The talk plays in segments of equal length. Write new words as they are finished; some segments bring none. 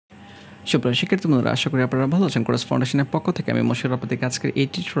সুপ্রিয় শিক্ষার্থী বন্ধুরা, আশা করি আপনারা ভালো আছেন। কোর্স ফাউন্ডেশনের পক্ষ থেকে আমি মশিউর আপনাদেরকে আজকের এই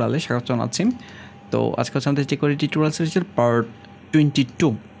টিউটোরিয়ালে স্বাগত জানাচ্ছি। তো আজকে হচ্ছে আমাদের jQuery টিউটোরিয়াল সিরিজের পার্ট 22।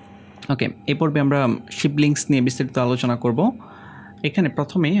 ওকে, এই পর্বে আমরা শিবলিংস নিয়ে বিস্তারিত আলোচনা করব। এখানে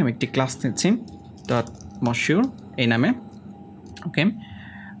প্রথমেই আমি একটি ক্লাস নিচ্ছি .Moshiur এই নামে। ওকে,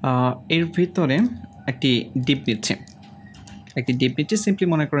 এর ভিতরে একটি ডিপ নিচ্ছি। সিম্পলি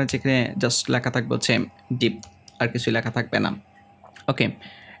মনে করেন যে এখানে জাস্ট লেখা থাকবে হচ্ছে ডিপ, আর কিছু লেখা থাকবে না। ওকে,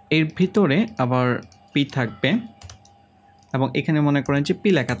 এর ভিতরে আবার পি থাকবে এবং এখানে মনে করেন যে পি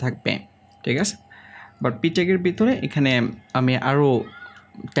লেখা থাকবে, ঠিক আছে। বাট পি ট্যাগের ভিতরে এখানে আমি আরও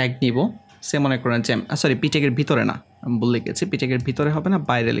ট্যাগ নিব। সে মনে করেন যে সরি, পি ট্যাগের ভিতরে না, আমি বলে গেছি পি ট্যাগের ভিতরে হবে না,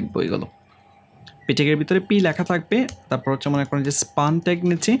 বাইরে লিখবো এগুলো। পি ট্যাগের ভিতরে পি লেখা থাকবে, তারপর হচ্ছে মনে করেন যে স্পান ট্যাগ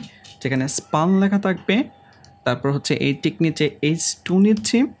নিচ্ছি, যেখানে স্পান লেখা থাকবে। তারপর হচ্ছে এই টিক নিচে H2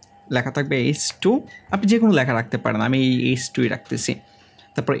 নিচ্ছি, লেখা থাকবে H2। আপনি যে কোনো লেখা রাখতে পারেন, আমি এই H2ই রাখতেছি।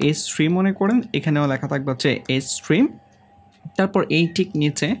 তারপর H3 মনে করেন, এখানেও লেখা থাকবে হচ্ছে H3। তারপর এই টিক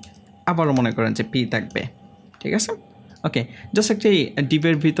নিচে আবারও মনে করেন যে পি থাকবে, ঠিক আছে। ওকে, জাস্ট একটা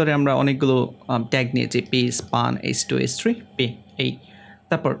ডিপের ভিতরে আমরা অনেকগুলো ট্যাগ নিয়েছি, P, span, H2, H3, P, এই।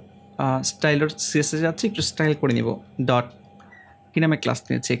 তারপর স্টাইলের সিএসএ যাচ্ছি, একটু স্টাইল করে নিব। ডট কী নামে ক্লাস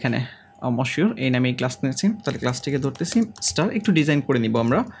নিয়েছি এখানে, Moshiur এই নামে ক্লাস নিয়েছি। তাহলে ক্লাসটিকে ধরতেছি স্টার, একটু ডিজাইন করে নিব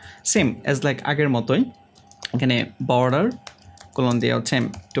আমরা সেম অ্যাজ লাইক আগের মতোই। এখানে বর্ডার কোলন দিয়ে হচ্ছে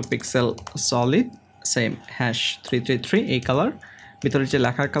 2 পিক্সেল সলিড, সেম #333 এই কালার। ভিতরে যে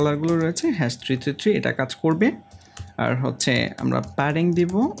লেখার কালারগুলো রয়েছে #333 এটা কাজ করবে। আর হচ্ছে আমরা প্যাডিং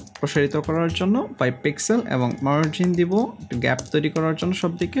দিব প্রসারিত করার জন্য 5 পিক্সেল এবং মার্জিন দিব একটু গ্যাপ তৈরি করার জন্য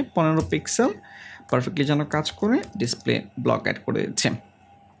সব দিকে 15 পিক্সেল, পারফেক্টলি যেন কাজ করে। ডিসপ্লে ব্লক অ্যাড করে দিচ্ছে।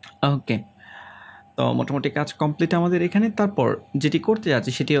 ওকে, তো মোটামুটি কাজ কমপ্লিট আমাদের এখানে। তারপর যেটি করতে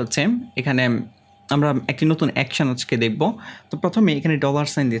যাচ্ছি সেটি হচ্ছে এখানে আমরা একটি নতুন অ্যাকশন আজকে দেখব। তো প্রথমে এখানে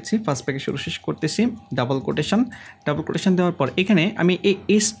 $সাইন দিচ্ছি, ফার্স্ট প্যাকে শুরু শেষ করতেছি, ডাবল কোটেশন দেওয়ার পর এখানে আমি এই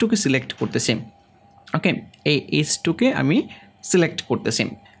H2কে সিলেক্ট করতেছি। ওকে, এই H2কে আমি সিলেক্ট করতেছি।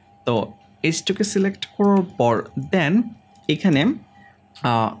 তো H2কে সিলেক্ট করার পর দেন এখানে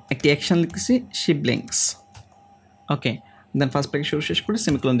একটি অ্যাকশন লিখতেছি শিবলিংস। ওকে, দেন ফার্স্ট প্যাকে শুরু শেষ করে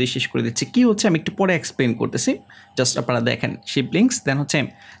সেমিকোলন দিয়ে শেষ করে দিচ্ছি। কী হচ্ছে আমি একটু পরে এক্সপ্লেন করতেছি, জাস্ট আপনারা দেখেন। শিবলিংস দেন হচ্ছে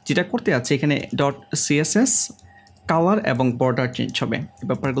যেটা করতে যাচ্ছে এখানে .css কালার এবং বর্ডার চেঞ্জ হবে। এই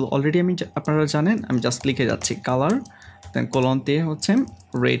ব্যাপারগুলো অলরেডি আপনারা জানেন, আমি জাস্ট লিখে যাচ্ছি কালার, দেন কোলন দিয়ে হচ্ছে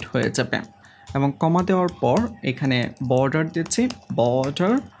রেড হয়ে যাবে এবং কমা দেওয়ার পর এখানে বর্ডার দিচ্ছি,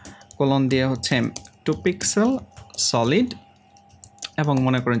 বর্ডার কোলন দিয়ে হচ্ছে 2 পিক্সেল সলিড এবং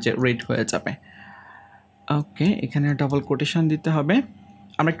মনে করেন যে রেড হয়ে যাবে। ওকে, এখানে ডাবল কোটেশন দিতে হবে।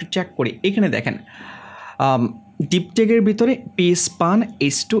 আমরা একটু চেক করি, এখানে দেখেন ডিপ ট্যাগের ভিতরে পি, স্পান,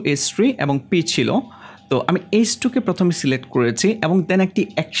 H2, H3 এবং পি ছিল। তো আমি H2কে প্রথমে সিলেক্ট করেছি এবং দেন একটি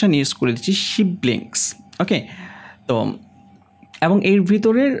অ্যাকশন ইউজ করে দিচ্ছি শিবলিংস। ওকে, তো এবং এর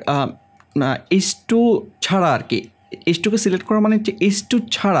ভিতরের H2 ছাড়া আর কি, H2কে সিলেক্ট করা মানে যে H2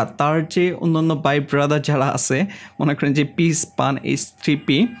 ছাড়া তার যে অন্যান্য বাই ব্রাদার যারা আছে, মনে করেন যে পি, স্পান, H3P,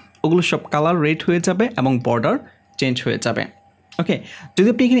 ওগুলো সব কালার রেড হয়ে যাবে এবং বর্ডার চেঞ্জ হয়ে যাবে। ওকে, যদি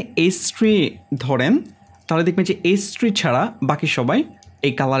আপনি এখানে H3 ধরেন তাহলে দেখবেন যে H3 ছাড়া বাকি সবাই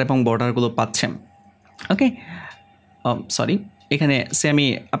এই কালার এবং বর্ডারগুলো পাচ্ছেন। ওকে, সরি, এখানে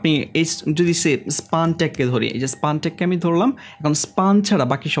আপনি যদি স্পান ট্যাগকে ধরি, এই যে স্পান ট্যাগকে আমি ধরলাম, এখন স্পান ছাড়া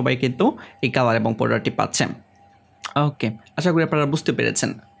বাকি সবাই কিন্তু এই কালার এবং বর্ডারটি পাচ্ছেন। ওকে, আশা করি আপনারা বুঝতে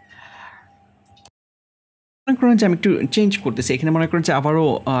পেরেছেন। মনে করেন যে আমি একটু চেঞ্জ করতেছি, এখানে মনে করেন যে আবারও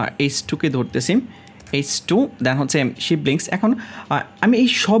H2কে ধরতেছি, H2 দেন হচ্ছে শিবলিংস। এখন আমি এই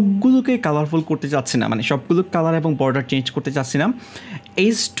সবগুলোকে কালারফুল করতে চাচ্ছি না, মানে সবগুলো কালার এবং বর্ডার চেঞ্জ করতে চাচ্ছি না।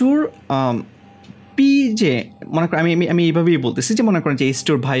 H2র পি যে মনে করেন আমি এইভাবেই বলতেছি যে মনে করেন যে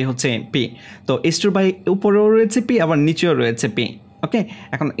H2র ভাই হচ্ছে পি, তো H2র ভাই উপরেও রয়েছে পি, আবার নিচেও রয়েছে পি। ওকে,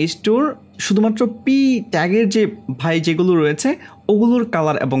 এখন H2র শুধুমাত্র পি ট্যাগের যে ভাই যেগুলো রয়েছে ওগুলোর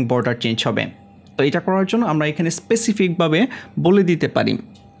কালার এবং বর্ডার চেঞ্জ হবে। তো এটা করার জন্য আমরা এখানে স্পেসিফিকভাবে বলে দিতে পারি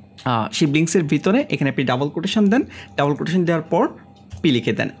শিবলিংসের ভিতরে এখানে আপনি ডাবল কোটেশন দেন, ডাবল কোটেশন দেওয়ার পর পি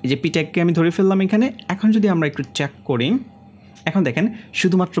লিখে দেন। এই যে পি ট্যাগকে আমি ধরে ফেললাম এখানে। এখন যদি আমরা একটু চেক করি, এখন দেখেন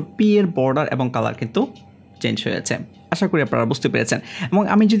শুধুমাত্র পি এর বর্ডার এবং কালার কিন্তু চেঞ্জ হয়েছে। আশা করি আপনারা বুঝতে পেরেছেন। এবং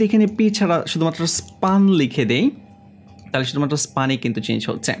আমি যদি এখানে পি ছাড়া শুধুমাত্র স্পান লিখে দেই তাহলে শুধুমাত্র স্পানই কিন্তু চেঞ্জ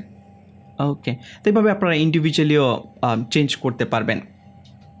হচ্ছে। ওকে, তো এইভাবে আপনারা ইন্ডিভিজুয়ালিও চেঞ্জ করতে পারবেন।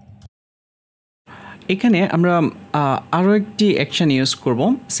 এখানে আমরা আরও একটি অ্যাকশান ইউজ করব।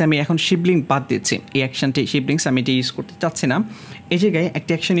 আমি এখন শিবলিং বাদ দিচ্ছি, এই অ্যাকশানটি শিবলিংস আমি এটি ইউজ করতে চাচ্ছি না। এই জায়গায়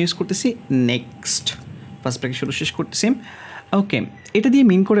একটি অ্যাকশান ইউজ করতেছি নেক্সট, ফার্স্ট ব্রেকে শুরু শেষ করতেছি। ওকে, এটা দিয়ে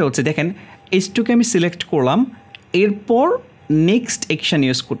মিন করে হচ্ছে দেখেন H2কে আমি সিলেক্ট করলাম, এরপর নেক্সট অ্যাকশান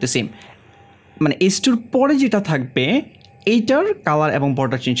ইউজ করতেছি। মানে S2 পরে যেটা থাকবে এইটার কালার এবং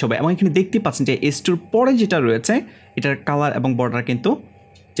বর্ডার চেঞ্জ হবে, এবং এখানে দেখতে পাচ্ছেন যে S2 পরে যেটা রয়েছে এটার কালার এবং বর্ডার কিন্তু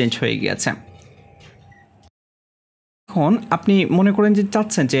চেঞ্জ হয়ে গিয়েছে। এখন আপনি মনে করেন যে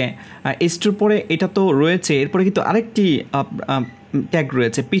চাচ্ছেন যে S2 পরে এটা তো রয়েছে, এরপরে কিন্তু আরেকটি ট্যাগ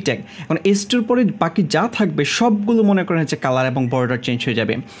রয়েছে পি ট্যাগ। এখন S2 পরে বাকি যা থাকবে সবগুলো মনে করেন যে কালার এবং বর্ডার চেঞ্জ হয়ে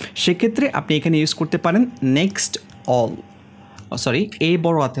যাবে। সেক্ষেত্রে আপনি এখানে ইউজ করতে পারেন নেক্সট অল, সরি এ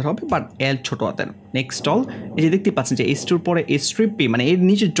বড় হাতের হবে বাট এল ছোট হাতের, নেক্সট অল। এই যে দেখতে পাচ্ছেন যে S2 পরে S3P মানে এর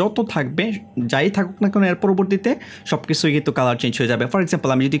নিচে যত থাকবে যাই থাকুক না কেন এর পরবর্তীতে সব কিছুই কিন্তু কালার চেঞ্জ হয়ে যাবে। ফর এক্সাম্পল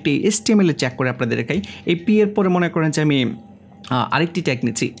আমি যদি একটি HTML চেক করে আপনাদের দেখাই, এই পি এর পরে মনে করেন যে আমি আরেকটি ট্যাগ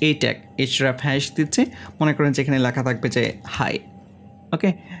নিচ্ছি, এই ট্যাগ href হ্যাশ দিচ্ছি, মনে করেন যে এখানে লেখা থাকবে যে হাই। ওকে,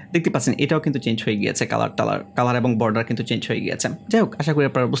 দেখতে পাচ্ছেন এটাও কিন্তু চেঞ্জ হয়ে গিয়েছে, কালার এবং বর্ডার কিন্তু চেঞ্জ হয়ে গিয়েছে। যাই হোক, আশা করি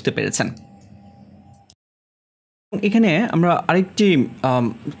আপনারা বুঝতে পেরেছেন। এখানে আমরা আরেকটি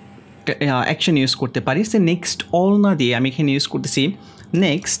অ্যাকশন ইউজ করতে পারি, সে নেক্সট অল না দিয়ে আমি এখানে ইউজ করতেছি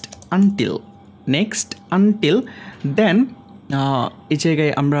নেক্সট আনটিল দেন এই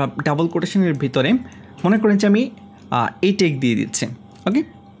জায়গায় আমরা ডাবল কোটেশনের ভিতরে মনে করেন যে আমি এই ট্যাগ দিয়ে দিচ্ছি। ওকে,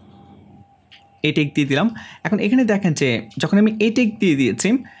 এই ট্যাগ দিয়ে দিলাম। এখন এখানে দেখেন যে যখন আমি এই ট্যাগ দিয়ে দিয়েছি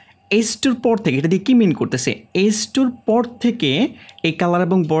S2 পর থেকে, এটা দিয়ে কি মিন করতেছে, S2 পর থেকে এই কালার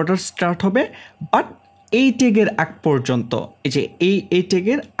এবং বর্ডার স্টার্ট হবে, বাট এই ট্যাগের আগ পর্যন্ত, এই যে এই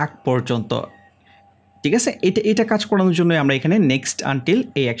ট্যাগের আগ পর্যন্ত, ঠিক আছে। এটা কাজ করানোর জন্য আমরা এখানে নেক্সট আনটিল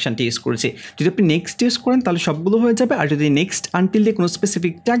এই অ্যাকশনটি ইউজ করেছি। যদি আপনি নেক্সট ইউজ করেন তাহলে সবগুলো হয়ে যাবে, আর যদি নেক্সট আনটিল দিয়ে কোনো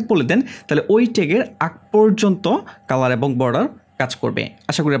স্পেসিফিক ট্যাগ বলে দেন তাহলে ওই ট্যাগের আগ পর্যন্ত কালার এবং বর্ডার কাজ করবে।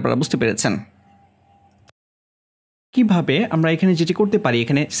 আশা করি আপনারা বুঝতে পেরেছেন। কিভাবে আমরা এখানে যেটি করতে পারি,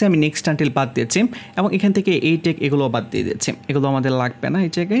 এখানে সে আমি নেক্সট আনটিল বাদ দিয়েছি এবং এখান থেকে এই ট্যাগ এগুলো বাদ দিয়ে দিচ্ছি, এগুলো আমাদের লাগবে না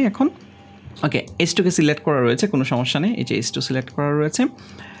এই জায়গায় এখন। ওকে, S2কে সিলেক্ট করা রয়েছে, কোনো সমস্যা নেই, এই যে S2 সিলেক্ট করা রয়েছে।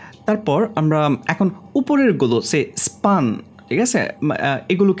 তারপর আমরা এখন উপরেরগুলো সে স্পান, ঠিক আছে,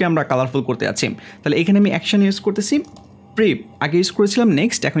 এগুলোকে আমরা কালারফুল করতে যাচ্ছি। তাহলে এখানে আমি অ্যাকশন ইউজ করতেছি প্রিপ, আগে ইউজ করেছিলাম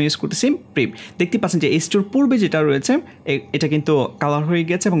নেক্সট, এখন ইউজ করতেছি প্রিপ। দেখতে পাচ্ছেন যে S2 পূর্বে যেটা রয়েছে এটা কিন্তু কালার হয়ে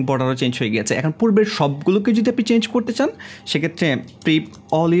গেছে এবং বর্ডারও চেঞ্জ হয়ে গেছে। এখন পূর্বের সবগুলোকে যদি আপনি চেঞ্জ করতে চান সেক্ষেত্রে প্রিপ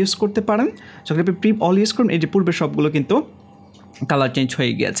অল ইউজ করতে পারেন। যখন আপনি প্রিপ অল ইউজ করুন এই যে পূর্বের সবগুলো কিন্তু কালার চেঞ্জ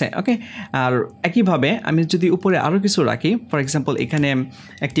হয়ে গিয়েছে। ওকে, আর একইভাবে আমি যদি উপরে আরও কিছু রাখি, ফর এক্সাম্পল এখানে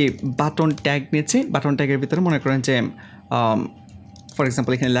একটি বাটন ট্যাগ নিয়েছি, বাটন ট্যাগের ভিতরে মনে করেন যে ফর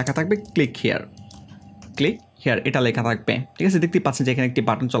এক্সাম্পল এখানে লেখা থাকবে ক্লিক হিয়ার, এটা লেখা থাকবে, ঠিক আছে। দেখতে পাচ্ছেন যে এখানে একটি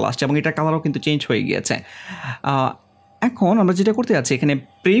বাটন চলে আসছে এবং এটা কালারও কিন্তু চেঞ্জ হয়ে গিয়েছে। এখন আমরা যেটা করতে যাচ্ছি এখানে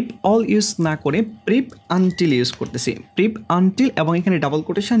প্রিপ অল ইউজ না করে প্রিপ আনটিল ইউজ করতেছি, প্রিপ আনটিল এবং এখানে ডাবল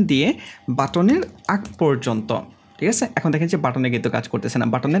কোটেশন দিয়ে বাটনের আগ পর্যন্ত, ঠিক আছে। এখন দেখেন যে বাটনে কিন্তু কাজ করতেছে না,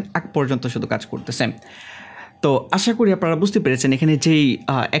 বাটনের আগ পর্যন্ত শুধু কাজ করতেছে। তো আশা করি আপনারা বুঝতে পেরেছেন এখানে যেই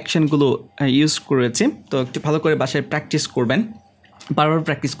অ্যাকশনগুলো ইউজ করেছে। তো একটু ভালো করে বাসায় প্র্যাকটিস করবেন, বারবার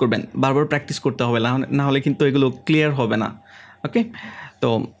প্র্যাকটিস করতে হবে, না হলে কিন্তু এগুলো ক্লিয়ার হবে না। ওকে, তো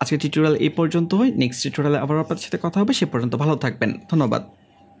আজকে টিউটোরিয়াল এই পর্যন্ত হয়, নেক্সট টিউটোরিয়ালে আবার আপনাদের সাথে কথা হবে, সে পর্যন্ত ভালো থাকবেন, ধন্যবাদ।